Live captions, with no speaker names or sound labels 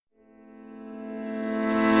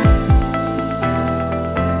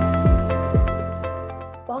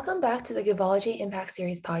Welcome back to the Givology Impact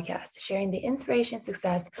Series podcast, sharing the inspiration and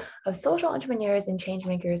success of social entrepreneurs and change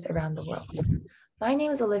makers around the world. My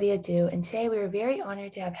name is Olivia Du, and today we are very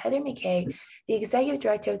honored to have Heather McKay, the Executive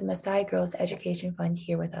Director of the Maasai Girls Education Fund,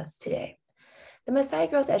 here with us today. The Maasai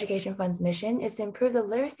Girls Education Fund's mission is to improve the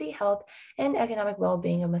literacy, health, and economic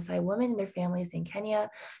well-being of Maasai women and their families in Kenya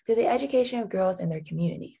through the education of girls and their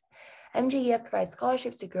communities. MGEF provides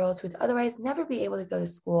scholarships to girls who would otherwise never be able to go to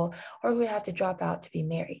school or who would have to drop out to be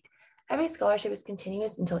married. Every scholarship is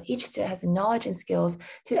continuous until each student has the knowledge and skills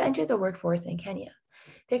to enter the workforce in Kenya.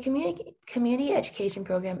 Their community education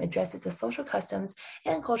program addresses the social customs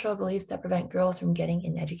and cultural beliefs that prevent girls from getting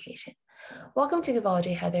an education. Welcome to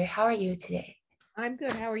Givology, Heather. How are you today? I'm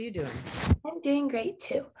good. How are you doing? I'm doing great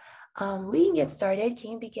too. We can get started.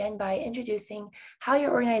 Can you begin by introducing how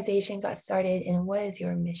your organization got started and what is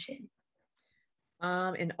your mission?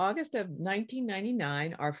 In August of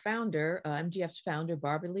 1999, our founder, MGF's founder,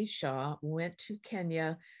 Barbara Lee Shaw, went to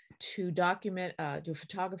Kenya to do a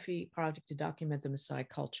photography project to document the Maasai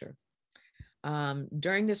culture.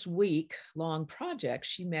 During this week-long project,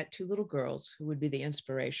 she met two little girls who would be the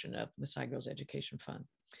inspiration of Maasai Girls Education Fund.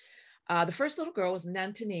 The first little girl was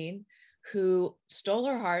Nantanine, who stole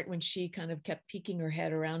her heart when she kind of kept peeking her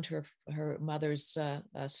head around her mother's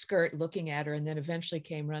skirt, looking at her, and then eventually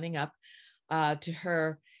came running up to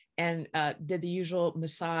her and did the usual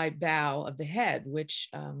Maasai bow of the head, which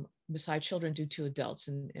Maasai children do to adults.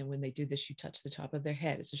 And when they do this, you touch the top of their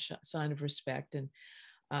head. It's a sign of respect. And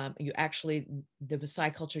the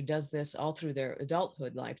Maasai culture does this all through their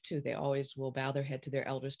adulthood life too. They always will bow their head to their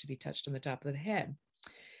elders to be touched on the top of the head.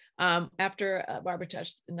 After Barbara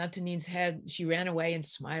touched Nantanine's head, she ran away and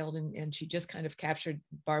smiled, and she just kind of captured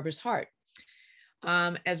Barbara's heart.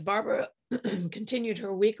 As Barbara continued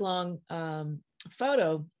her week-long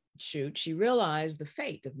photo shoot, she realized the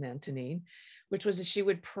fate of Nantanine, which was that she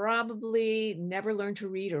would probably never learn to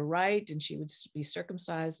read or write, and she would be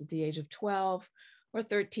circumcised at the age of 12 or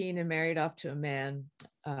 13 and married off to a man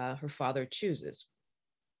her father chooses.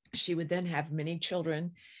 She would then have many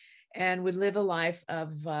children and would live a life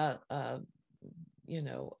of,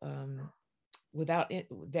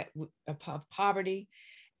 poverty,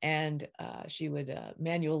 and she would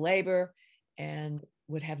manual labor and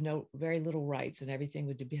would have very little rights, and everything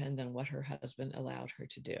would depend on what her husband allowed her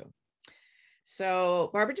to do. So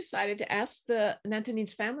Barbara decided to ask the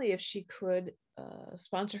Nantanine's family if she could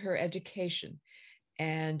sponsor her education.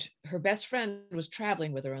 And her best friend was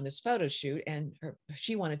traveling with her on this photo shoot, and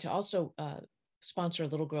she wanted to also sponsor a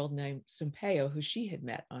little girl named Sampaio, who she had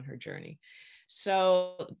met on her journey.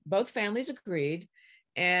 So both families agreed,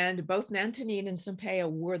 and both Nantanine and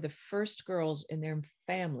Sampaio were the first girls in their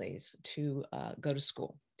families to go to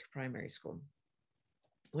school, to primary school.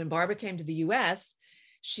 When Barbara came to the US,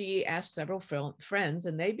 she asked several friends,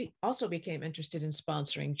 and they also became interested in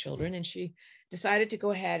sponsoring children, and she decided to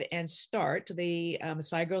go ahead and start the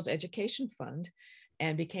Maasai Girls Education Fund,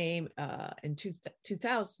 and became in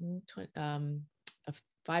 2000 a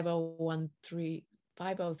 503c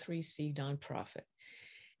nonprofit.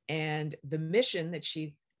 And the mission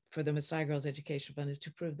for the Maasai Girls Education Fund is to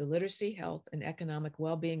improve the literacy, health, and economic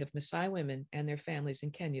well-being of Maasai women and their families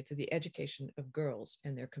in Kenya through the education of girls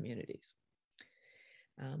and their communities.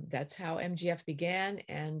 That's how MGF began,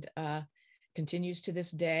 and continues to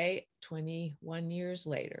this day, 21 years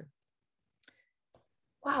later.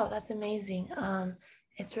 Wow, that's amazing.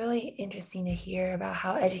 It's really interesting to hear about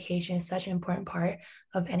how education is such an important part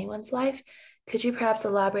of anyone's life. Could you perhaps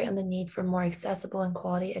elaborate on the need for more accessible and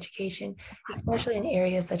quality education, especially in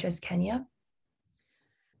areas such as Kenya?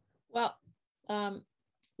 Well,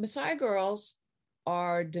 Maasai girls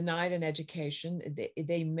are denied an education.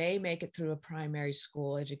 They may make it through a primary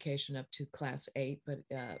school education up to class 8, but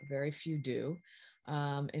very few do.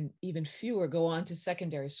 And even fewer go on to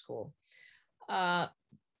secondary school.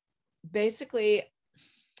 Basically,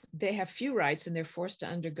 they have few rights, and they're forced to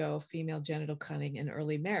undergo female genital cutting and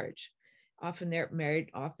early marriage. Often they're married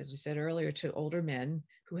off, as we said earlier, to older men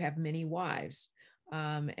who have many wives.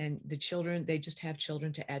 And the children, they just have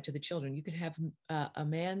children to add to the children. You can have a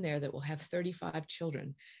man there that will have 35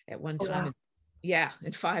 children at one time. Wow.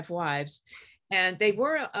 And 5 wives. And they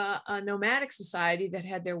were a nomadic society that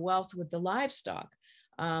had their wealth with the livestock.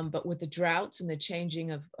 But with the droughts and the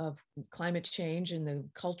changing of climate change and the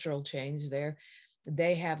cultural change there,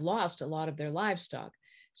 they have lost a lot of their livestock.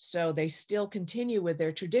 So they still continue with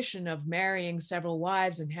their tradition of marrying several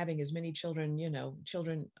wives and having as many children,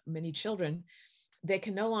 many children. They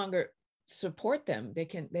can no longer support them.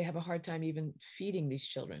 They have a hard time even feeding these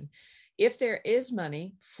children. If there is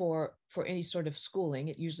money for any sort of schooling,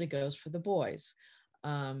 it usually goes for the boys.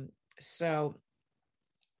 So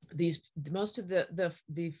most of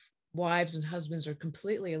the wives and husbands are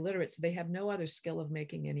completely illiterate, so they have no other skill of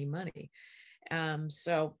making any money.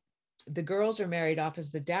 So the girls are married off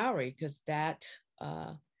as the dowry, because that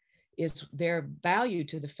is their value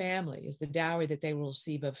to the family, is the dowry that they will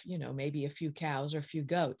receive of, maybe a few cows or a few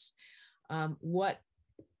goats. What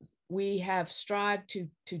we have strived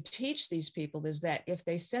to teach these people is that if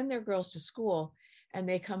they send their girls to school and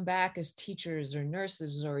they come back as teachers or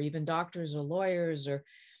nurses or even doctors or lawyers, or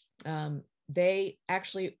they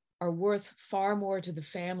actually are worth far more to the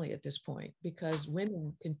family at this point, because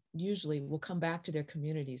women will come back to their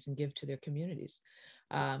communities and give to their communities.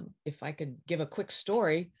 If I could give a quick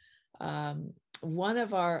story, one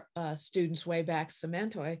of our students way back,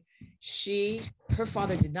 Cementoy, her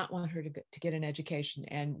father did not want her to get an education.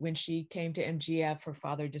 And when she came to MGF, her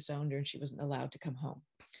father disowned her and she wasn't allowed to come home.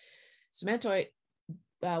 Cementoy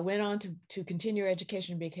went on to continue her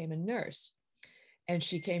education and became a nurse. And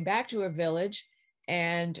she came back to her village,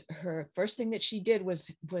 and her first thing that she did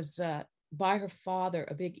was buy her father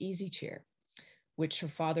a big easy chair, which her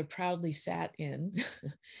father proudly sat in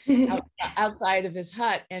outside of his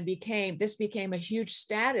hut, and this became a huge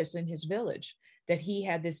status in his village, that he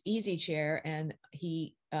had this easy chair. And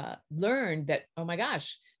he learned that, oh my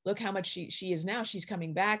gosh, look how much she is now. She's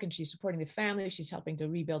coming back and she's supporting the family. She's helping to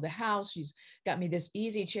rebuild the house. She's got me this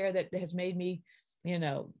easy chair that has made me,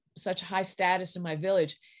 such high status in my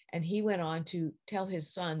village. And he went on to tell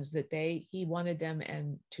his sons that he wanted them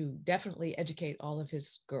and to definitely educate all of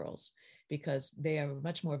his girls, because they are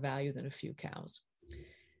much more value than a few cows.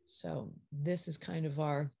 So this is kind of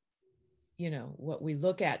our, what we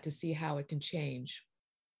look at to see how it can change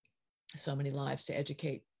so many lives, to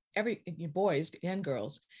educate boys and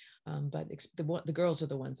girls. But the girls are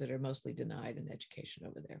the ones that are mostly denied an education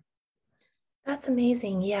over there. That's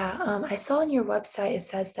amazing. Yeah. I saw on your website, it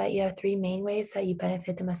says that you have 3 main ways that you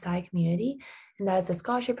benefit the Maasai community, and that is the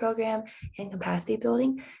scholarship program and capacity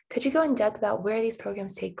building. Could you go in depth about where these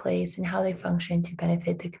programs take place and how they function to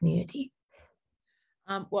benefit the community?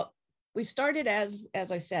 Well, we started, as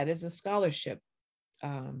I said, as a scholarship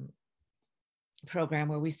program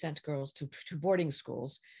where we sent girls to boarding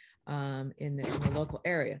schools in the local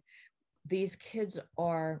area. These kids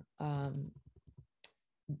are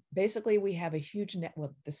basically, we have a huge net.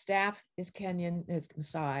 Well, the staff is Kenyan, is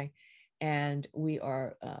Maasai, and we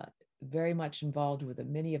are very much involved with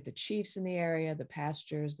many of the chiefs in the area, the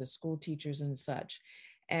pastors, the school teachers, and such.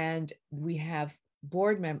 And we have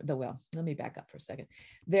board members. Well, let me back up for a second.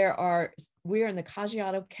 We are in the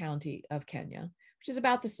Kajiado County of Kenya, which is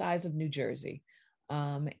about the size of New Jersey,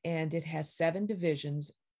 and it has 7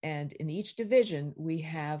 divisions. And in each division, we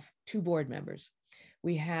have 2 board members.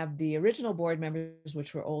 We have the original board members,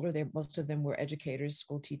 which were older. Most of them were educators,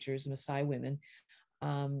 school teachers, Maasai women.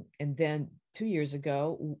 And then 2 years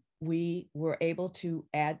ago, we were able to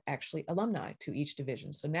add actually alumni to each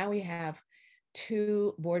division. So now we have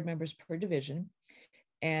 2 board members per division,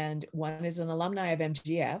 and one is an alumni of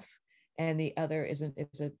MGF, and the other is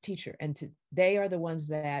a teacher. And they are the ones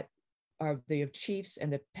that are the chiefs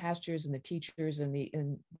and the pastors and the teachers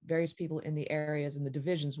and various people in the areas and the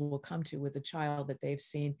divisions will come to with a child that they've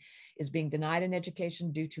seen is being denied an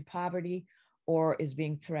education due to poverty or is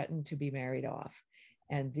being threatened to be married off.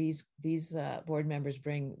 And these board members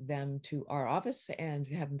bring them to our office and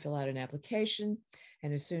have them fill out an application.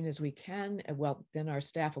 And as soon as we can, then our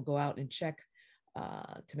staff will go out and check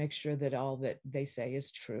to make sure that all that they say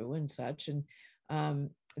is true and such. And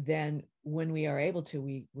then when we are able to,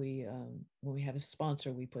 when we have a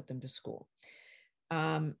sponsor, we put them to school.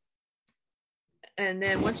 And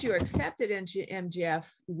then once you are accepted in MGF,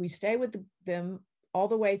 we stay with them all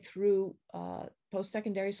the way through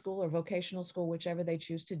post-secondary school or vocational school, whichever they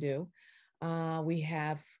choose to do. We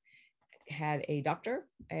have had a doctor,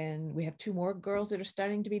 and we have 2 more girls that are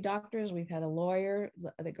studying to be doctors. We've had a lawyer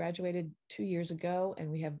that graduated 2 years ago, and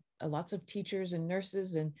we have lots of teachers and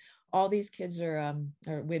nurses, and all these kids or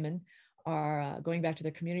women are going back to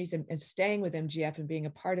their communities and staying with MGF and being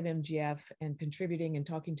a part of MGF and contributing and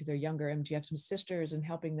talking to their younger MGF sisters and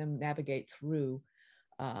helping them navigate through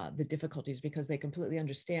the difficulties, because they completely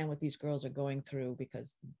understand what these girls are going through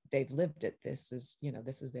because they've lived it. This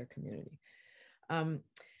is their community.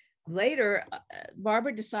 Later,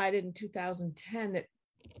 Barbara decided in 2010 that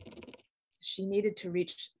she needed to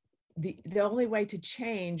reach the only way to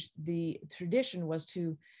change the tradition was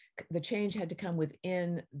the change had to come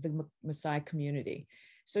within the Maasai community.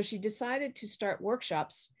 So she decided to start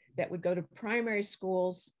workshops that would go to primary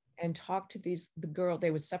schools and talk to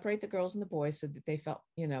they would separate the girls and the boys so that they felt,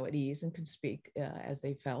 at ease and could speak as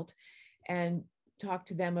they felt, and talk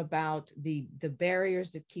to them about the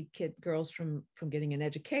barriers that keep girls from getting an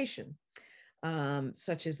education,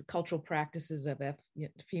 such as the cultural practices of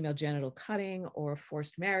female genital cutting or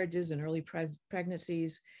forced marriages and early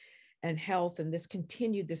pregnancies and health. And this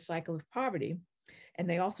continued this cycle of poverty. And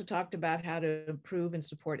they also talked about how to improve and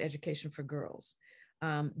support education for girls.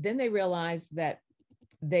 Then they realized that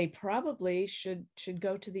they probably should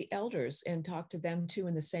go to the elders and talk to them too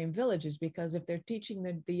in the same villages, because if they're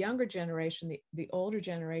teaching the younger generation, the older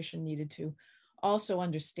generation needed to also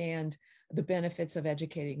understand the benefits of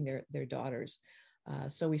educating their daughters.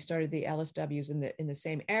 So we started the LSWs in the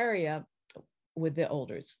same area with the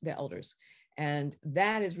elders. And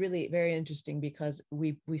that is really very interesting, because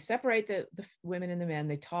we separate the women and the men.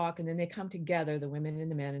 They talk, and then they come together, the women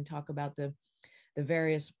and the men, and talk about the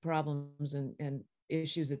various problems and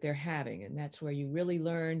issues that they're having. And that's where you really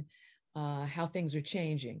learn how things are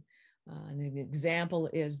changing. And an example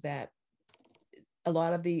is that a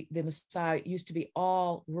lot of the Maasai used to be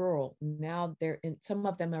all rural. Now some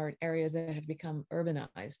of them are in areas that have become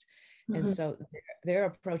urbanized. And so they're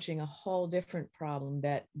approaching a whole different problem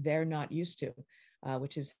that they're not used to,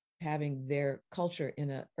 which is having their culture in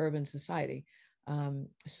an urban society.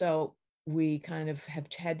 So we kind of have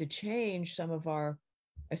had to change some of our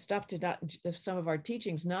stuff some of our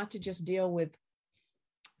teachings, not to just deal with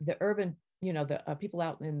the urban, the people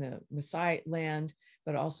out in the Maasai land,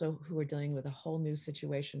 but also who are dealing with a whole new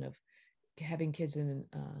situation of having kids in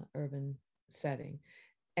an urban setting.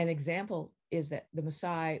 An example is that the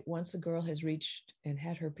Maasai, once a girl has reached and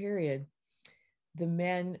had her period,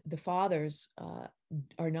 the fathers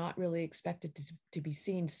are not really expected to be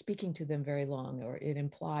seen speaking to them very long, or it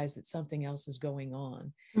implies that something else is going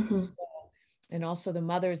on. So, and also the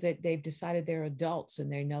mothers, that they've decided they're adults and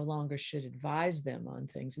they no longer should advise them on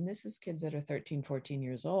things. And this is kids that are 13, 14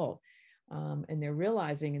 years old. And they're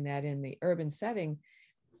realizing that in the urban setting,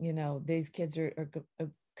 these kids are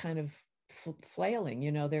kind of flailing,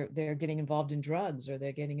 they're getting involved in drugs, or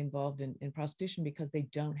they're getting involved in prostitution because they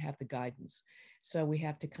don't have the guidance. So we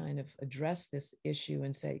have to kind of address this issue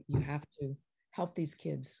and say, you have to help these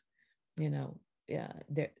kids, they're,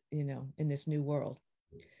 in this new world.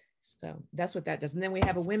 So that's what that does. And then we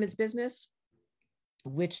have a women's business,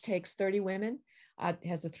 which takes 30 women,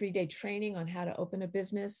 has a 3-day training on how to open a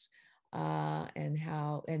business, and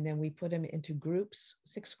then we put them into groups,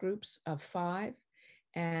 6 groups of 5.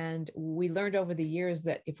 And we learned over the years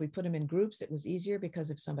that if we put them in groups, it was easier, because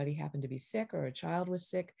if somebody happened to be sick or a child was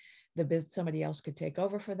sick, somebody else could take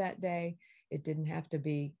over for that day. It didn't have to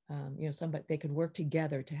be, somebody, they could work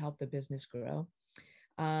together to help the business grow.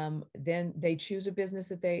 Then they choose a business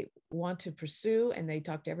that they want to pursue, and they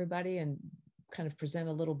talk to everybody and kind of present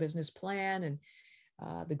a little business plan.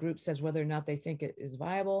 And the group says whether or not they think it is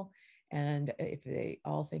viable. And if they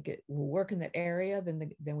all think it will work in that area,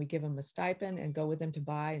 then we give them a stipend and go with them to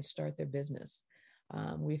buy and start their business.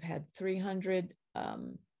 We've had 300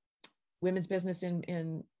 women's business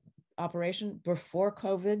in operation before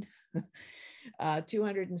COVID.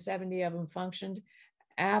 270 of them functioned.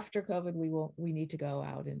 After COVID, we need to go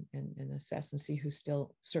out and assess and see who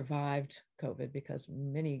still survived COVID, because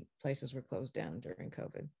many places were closed down during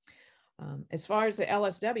COVID. As far as the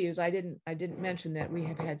LSWs, I didn't mention that we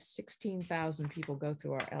have had 16,000 people go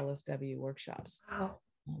through our LSW workshops. Wow.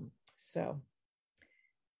 So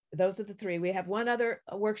those are the 3. We have one other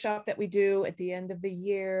workshop that we do at the end of the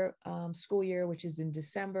year, school year, which is in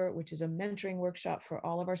December, which is a mentoring workshop for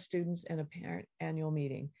all of our students and a parent annual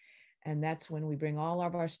meeting. And that's when we bring all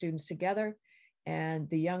of our students together, and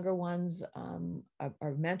the younger ones are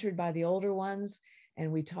mentored by the older ones.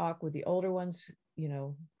 And we talk with the older ones,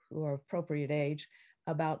 who are appropriate age,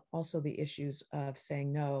 about also the issues of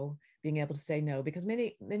saying no, being able to say no, because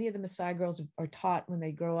many of the Maasai girls are taught when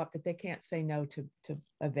they grow up that they can't say no to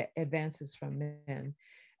advances from men.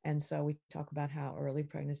 And so we talk about how early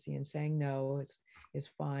pregnancy and saying no is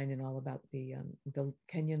fine, and all about the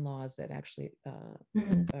Kenyan laws that actually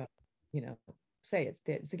say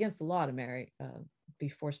it's against the law to be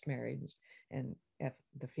forced marriage, and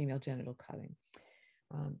the female genital cutting.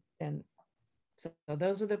 And so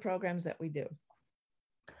those are the programs that we do.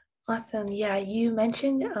 Awesome. Yeah, you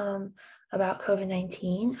mentioned about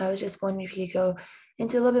COVID-19. I was just wondering if you could go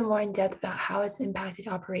into a little bit more in depth about how it's impacted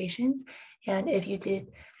operations, and if you did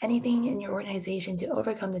anything in your organization to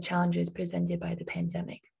overcome the challenges presented by the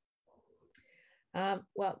pandemic.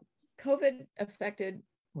 Well, COVID affected,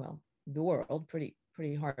 the world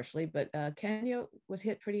pretty harshly, but Kenya was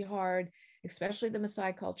hit pretty hard, especially the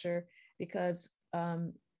Maasai culture, because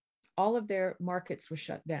all of their markets were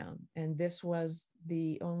shut down. And this was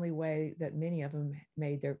the only way that many of them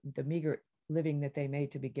made the meager living that they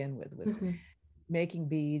made to begin with, was making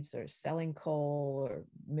beads or selling coal or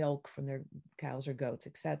milk from their cows or goats,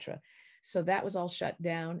 etc. So that was all shut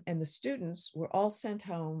down, and the students were all sent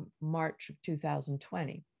home March of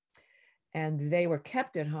 2020, and they were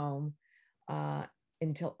kept at home uh,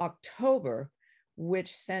 until October,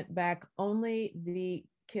 which sent back only the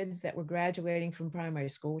kids that were graduating from primary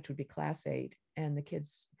school, which would be class 8, and the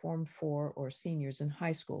kids form 4 or seniors in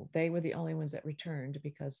high school. They were the only ones that returned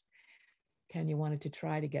because Kenya wanted to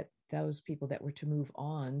try to get those people that were to move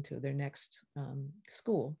on to their next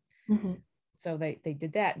school. Mm-hmm. So they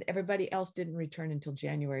did that. Everybody else didn't return until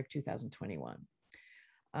January of 2021.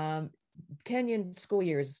 Kenyan school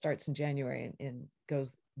year starts in January and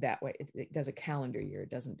goes that way. It does a calendar year. It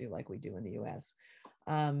doesn't do like we do in the US.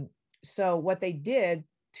 So what they did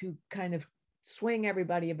to kind of swing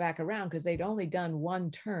everybody back around, because they'd only done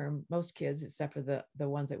one term, most kids, except for the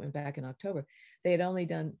ones that went back in October, they had only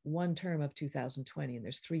done one term of 2020, and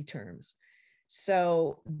there's 3 terms.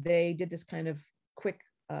 So they did this kind of quick,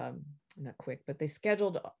 not quick, but they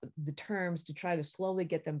scheduled the terms to try to slowly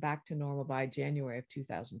get them back to normal by January of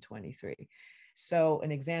 2023. So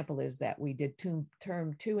an example is that we did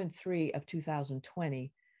term 2 and 3 of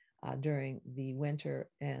 2020 during the winter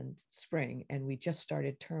and spring, and we just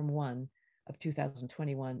started term 1 of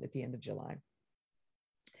 2021 at the end of July.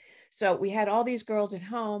 So we had all these girls at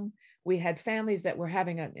home. We had families that were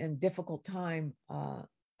having a difficult time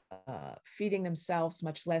feeding themselves,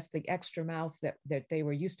 much less the extra mouth that they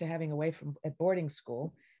were used to having away from at boarding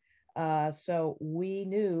school. So we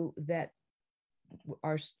knew that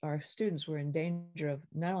our students were in danger of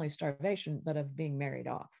not only starvation, but of being married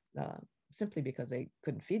off, simply because they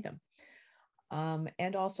couldn't feed them.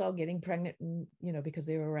 And also getting pregnant, because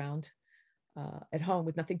they were around at home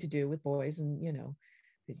with nothing to do with boys. And,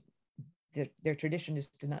 their tradition is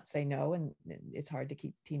to not say no. And it's hard to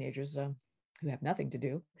keep teenagers who have nothing to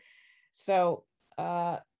do. So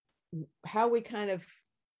how we kind of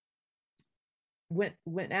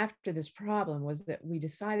went after this problem was that we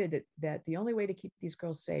decided that the only way to keep these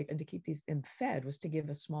girls safe and to keep them fed was to give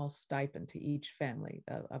a small stipend to each family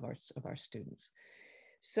of our students.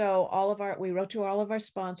 So we wrote to all of our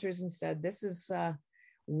sponsors and said, this is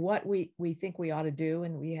what we think we ought to do.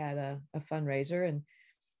 And we had a fundraiser, and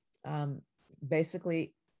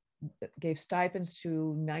basically gave stipends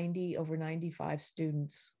to over 95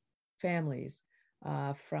 students' families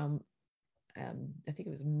from I think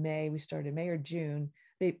it was May. We started May or June.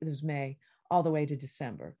 It was May all the way to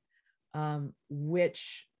December,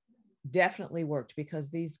 which definitely worked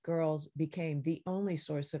because these girls became the only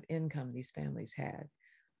source of income these families had.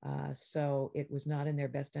 So it was not in their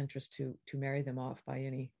best interest to marry them off by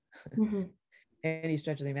any any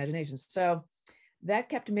stretch of the imagination. So that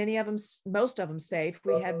kept most of them safe.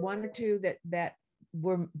 We had 1 or 2 that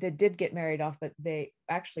did get married off, but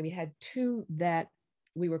we had 2 that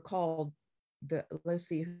we were called.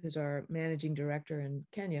 Lucy, who's our managing director in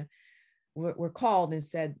Kenya, were called and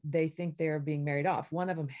said they think they're being married off.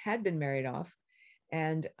 One of them had been married off,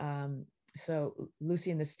 and so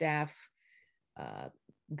Lucy and the staff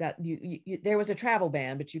there was a travel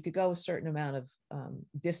ban, but you could go a certain amount of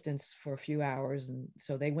distance for a few hours, and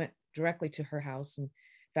so they went directly to her house and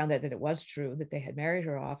found out that it was true that they had married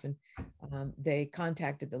her off, and they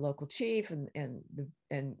contacted the local chief, and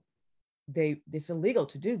it's illegal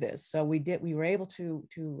to do this. So we were able to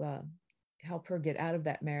help her get out of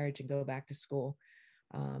that marriage and go back to school.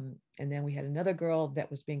 And then we had another girl that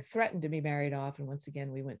was being threatened to be married off. And once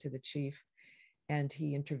again, we went to the chief and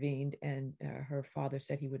he intervened, and her father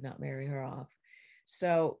said he would not marry her off.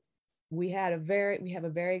 So we have a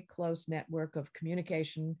very close network of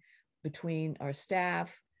communication between our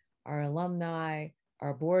staff, our alumni,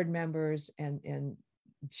 our board members, and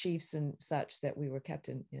chiefs and such, that we were kept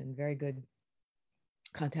in very good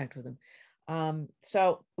contact with them.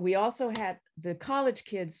 So we also had the college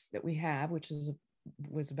kids that we have, which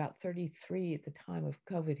was about 33 at the time of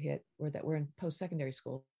COVID hit, or that were in post-secondary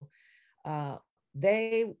school.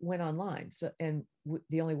 They went online. So, and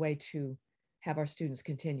the only way to have our students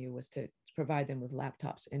continue was to provide them with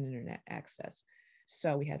laptops and internet access.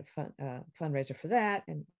 So we had a fundraiser for that,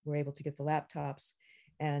 and we're able to get the laptops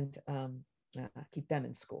and keep them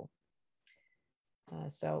in school.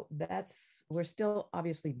 So we're still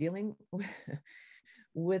obviously dealing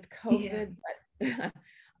with COVID, but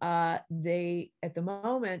at the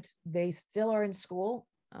moment, they still are in school,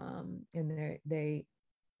 and they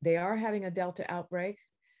are having a Delta outbreak,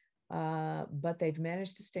 but they've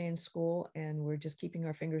managed to stay in school, and we're just keeping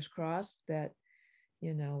our fingers crossed that,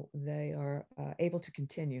 they are able to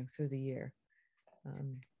continue through the year.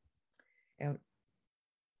 And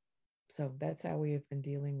so that's how we have been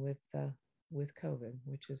dealing with COVID,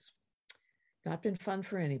 which is not been fun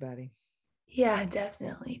for anybody. Yeah,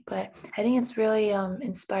 definitely. But I think it's really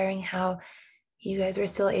inspiring how you guys were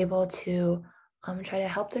still able to try to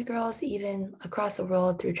help the girls even across the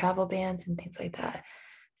world through travel bans and things like that.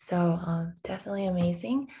 So definitely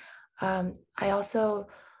amazing. I also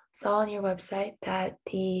saw on your website that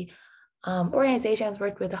the organization has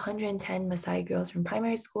worked with 110 Maasai girls from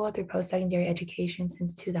primary school through post-secondary education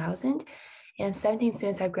since 2000, and 17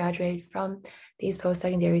 students have graduated from these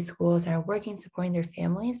post-secondary schools and are working supporting their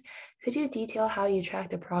families. Could you detail how you track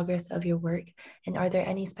the progress of your work, and are there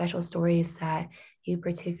any special stories that you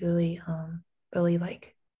particularly really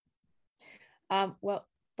like? Well,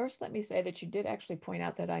 first, let me say that you did actually point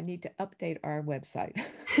out that I need to update our website.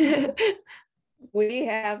 We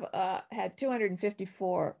have had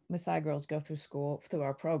 254 Maasai girls go through school, through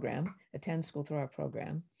our program, attend school through our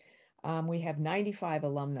program. We have 95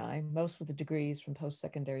 alumni, most with the degrees from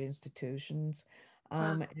post-secondary institutions.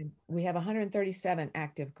 Wow. And we have 137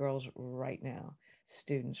 active girls right now,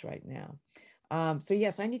 students right now. So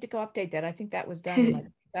yes, I need to go update that. I think that was done in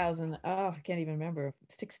like 2000, oh, I can't even remember,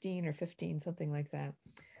 16 or 15, something like that.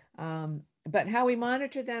 But how we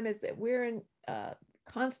monitor them is that we're in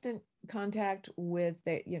constant contact with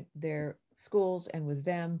their schools and with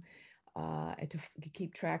them to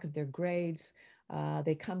keep track of their grades.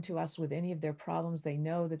 They come to us with any of their problems. They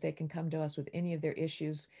know that they can come to us with any of their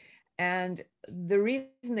issues. And the reason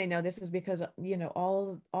they know this is because,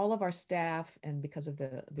 all of our staff, and because of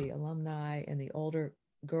the alumni and the older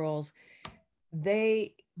girls,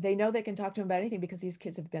 they know they can talk to them about anything because these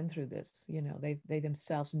kids have been through this. They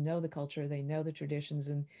themselves know the culture, they know the traditions,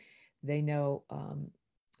 and they know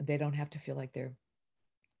they don't have to feel like they're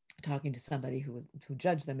talking to somebody who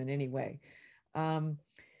judge them in any way.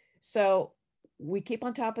 So we keep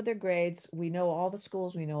on top of their grades. We know all the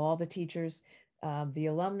schools, we know all the teachers. The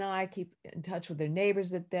alumni keep in touch with their neighbors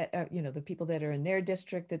the people that are in their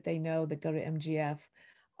district that they know that go to MGF.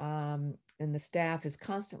 And the staff is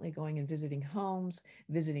constantly going and visiting homes,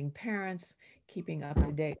 visiting parents, keeping up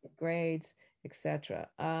to date with grades, etc.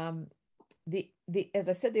 As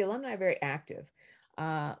I said, the alumni are very active,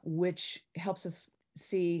 which helps us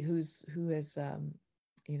see who has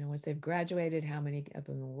once they've graduated, how many of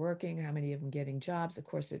them are working, how many of them getting jobs. Of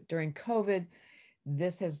course, during COVID,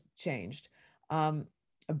 this has changed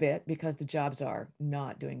a bit because the jobs are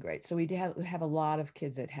not doing great. So we have a lot of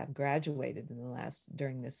kids that have graduated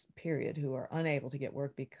during this period who are unable to get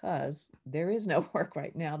work because there is no work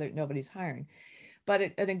right now. Nobody's hiring.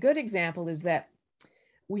 But a good example is that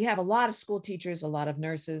we have a lot of school teachers, a lot of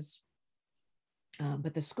nurses,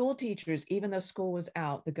 but the school teachers, even though school was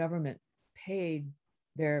out, the government paid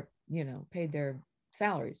their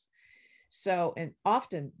salaries. So, and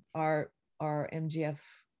often our MGF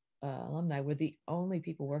alumni were the only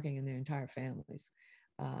people working in their entire families.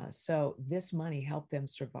 So this money helped them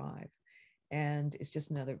survive. And it's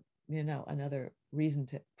just another reason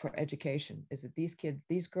for education is that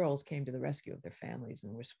these girls came to the rescue of their families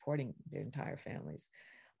and were supporting their entire families.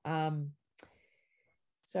 And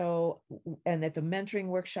at the mentoring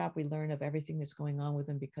workshop, we learn of everything that's going on with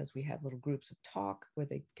them because we have little groups of talk where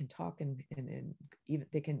they can talk and even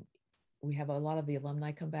they can. We have a lot of the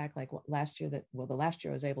alumni come back, like last year. The last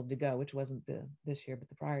year I was able to go, which wasn't this year, but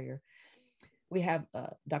the prior year. We have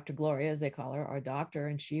Dr. Gloria, as they call her, our doctor,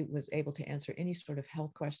 and she was able to answer any sort of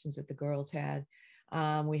health questions that the girls had.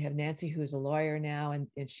 We have Nancy, who's a lawyer now, and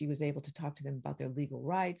she was able to talk to them about their legal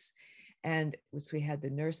rights. And so we had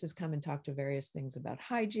the nurses come and talk to various things about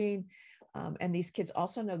hygiene. And these kids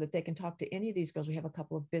also know that they can talk to any of these girls. We have a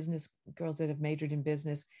couple of business girls that have majored in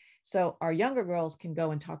business. So our younger girls can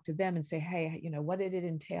go and talk to them and say, hey, what did it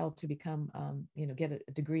entail to become, get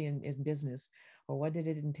a degree in business? Or what did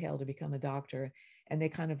it entail to become a doctor? And they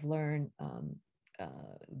kind of learn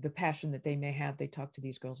the passion that they may have. They talk to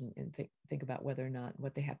these girls and think about whether or not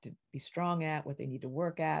what they have to be strong at, what they need to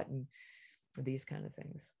work at, and these kind of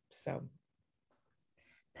things. So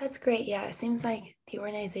That's great. Yeah, it seems like the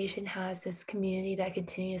organization has this community that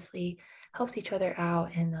continuously helps each other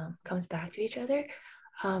out and comes back to each other.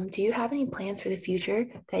 Do you have any plans for the future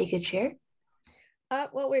that you could share?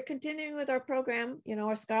 Well, we're continuing with our program,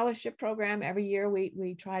 our scholarship program. Every year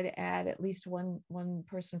we try to add at least one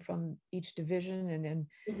person from each division, and then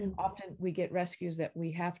often we get rescues that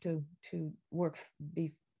we have to work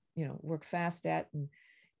fast at and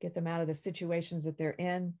get them out of the situations that they're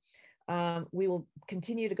in. We will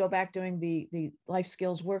continue to go back doing the life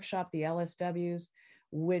skills workshop, the LSWs,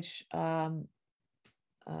 which at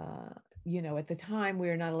the time we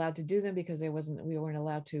were not allowed to do them because we weren't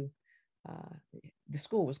allowed to. The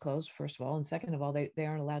school was closed, first of all, and second of all, they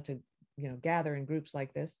aren't allowed to gather in groups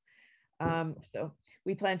like this. So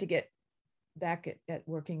we plan to get back at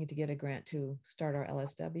working to get a grant to start our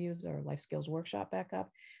LSWs, or life skills workshop, back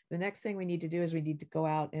up. The next thing we need to do is we need to go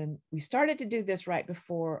out, and we started to do this right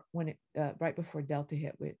before right before Delta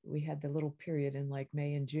hit. We had the little period in like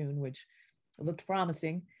May and June, which looked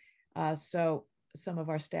promising. So some of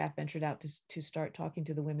our staff ventured out to start talking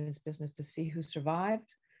to the women's business to see who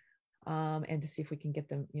survived, and to see if we can get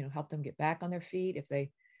them, help them get back on their feet if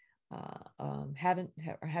they are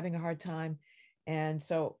having a hard time. And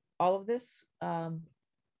so all of this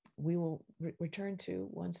we will return to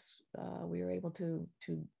once we are able to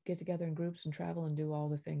get together in groups and travel and do all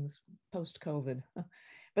the things post-COVID.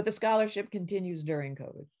 But the scholarship continues during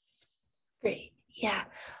COVID. Great. Yeah.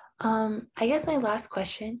 I guess my last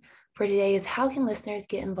question for today is, how can listeners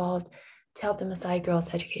get involved to help the Maasai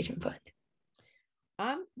Girls Education Fund?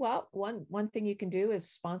 Well, one thing you can do is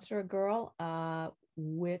sponsor a girl,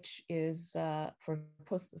 which is for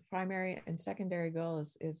post-primary and secondary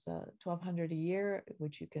girls is $1,200 a year,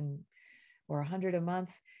 which you can, or $100 a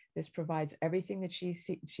month. This provides everything that she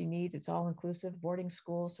needs. It's all inclusive: boarding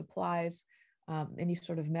school, supplies, any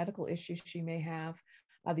sort of medical issues she may have.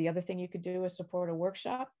 The other thing you could do is support a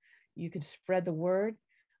workshop. You could spread the word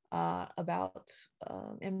about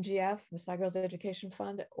MGF, Maasai Girls Education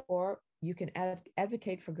Fund, or you can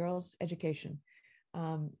advocate for girls' education,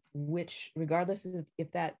 which, regardless of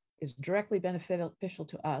if that is directly beneficial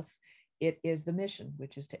to us, it is the mission,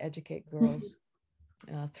 which is to educate girls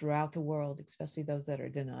throughout the world, especially those that are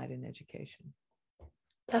denied an education.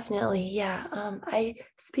 Definitely, yeah. I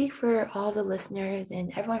speak for all the listeners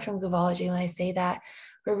and everyone from Givology when I say that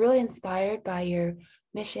we're really inspired by your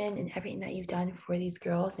mission and everything that you've done for these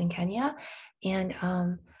girls in Kenya. And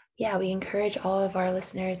yeah, we encourage all of our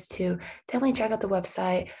listeners to definitely check out the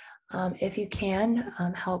website. If you can,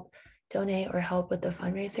 help donate or help with the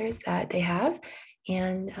fundraisers that they have.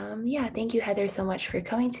 And yeah, thank you, Heather, so much for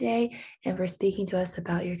coming today and for speaking to us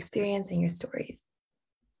about your experience and your stories.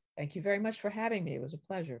 Thank you very much for having me. It was a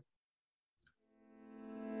pleasure.